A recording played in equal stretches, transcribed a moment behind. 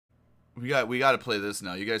We got to play this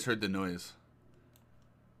now. You guys heard the noise.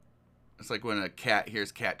 It's like when a cat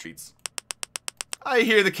hears cat treats. I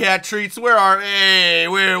hear the cat treats. Where are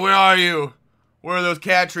you? Where are those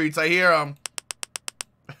cat treats? I hear them.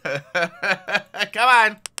 Come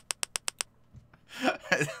on.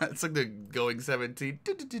 It's like the going 17.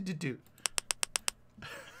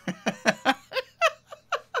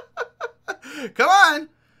 Come on.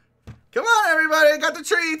 Come on, everybody. I got the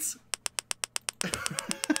treats.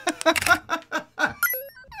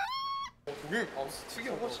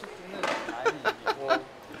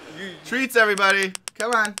 Treats, everybody.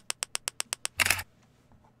 Come on.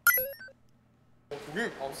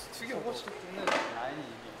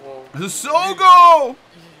 The Sogo!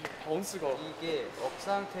 이게 업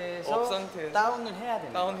상태에서 다운을 해야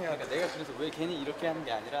된다. 그러니까 내가 그래서 왜 괜히 이렇게 하는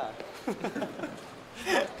게 아니라.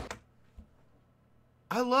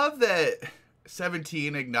 I love that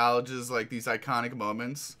 17 acknowledges like these iconic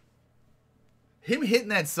moments. Him hitting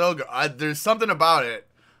that Sogo, there's something about it.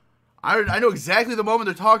 I know exactly the moment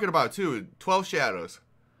they're talking about too. 12 Shadows.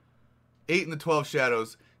 8 in the 12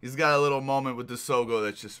 Shadows. He's got a little moment with the Sogo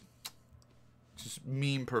that's just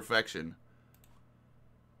meme perfection.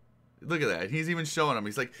 Look at that. He's even showing him.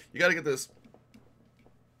 He's like, you gotta get this.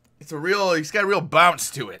 It's a real, he's got a real bounce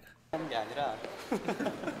to it.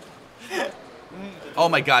 Oh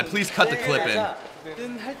my god, please cut the clip in.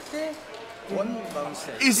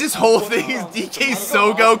 Is this whole thing DK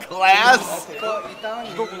Sogo class?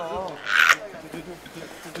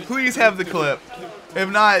 Please have the clip. If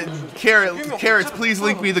not, Carrots, please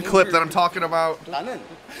link me the clip that I'm talking about. I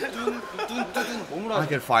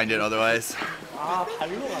can find it otherwise. 아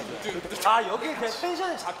발로 가죠. 아 여기 그냥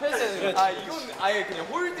텐션이 잡혀야 되는. 아 이건 아예 그냥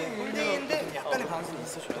홀딩인데 약간의 가능성이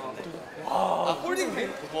있어 좋던데. 아 홀딩 돼?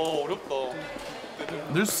 와 어렵다.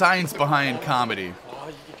 There's science behind comedy. 아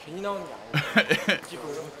이게 괜히 나오는 게 아니야. 이거.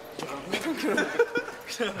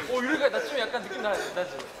 이렇게 나 좀 약간 느낌 나지.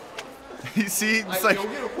 You see, it's like,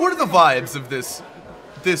 what are the vibes of this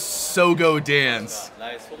Sogo dance?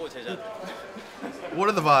 나의 소고 제자. What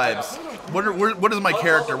are the vibes? What is my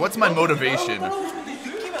character? What's my motivation?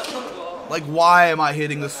 Like, why am I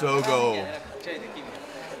hitting the Sogo?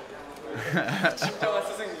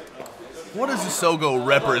 What does the Sogo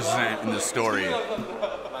represent in the story?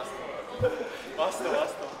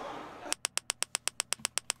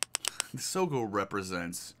 The Sogo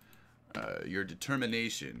represents your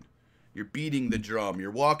determination. You're beating the drum.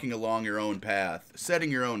 You're walking along your own path,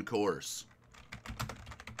 setting your own course.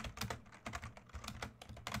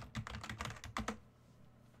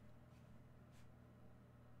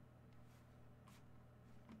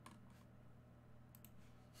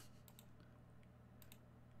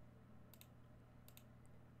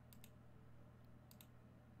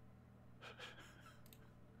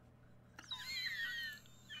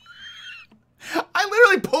 I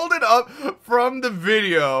literally pulled it up from the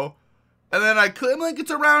video, and then I'm like,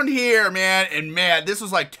 it's around here, man. And man, this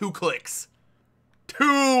was like 2 clicks.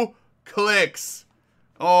 2 clicks.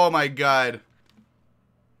 Oh my god.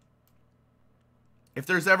 If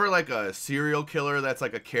there's ever like a serial killer that's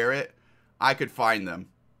like a carrot, I could find them.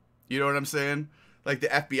 You know what I'm saying? Like the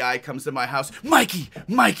FBI comes to my house. Mikey,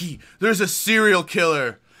 there's a serial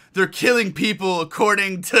killer. They're killing people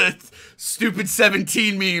according to stupid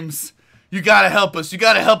 17 memes. You gotta help us. You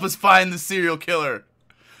gotta help us find the serial killer.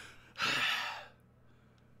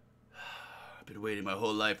 I've been waiting my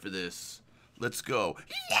whole life for this. Let's go.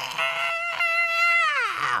 Yeah!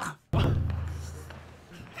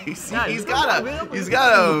 He's got a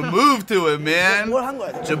move to it, man.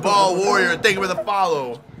 Jabal Warrior, thank you for the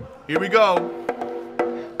follow. Here we go.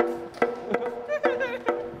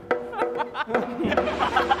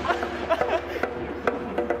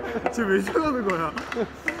 쟤 왜 저러는 거야?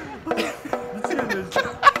 미치겠네 진짜.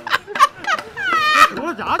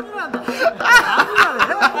 뭐 야구한다.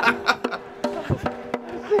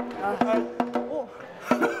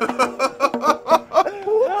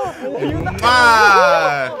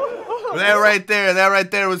 That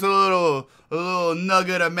right there was a little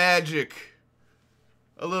nugget of magic.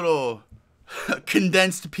 A little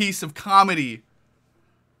condensed piece of comedy.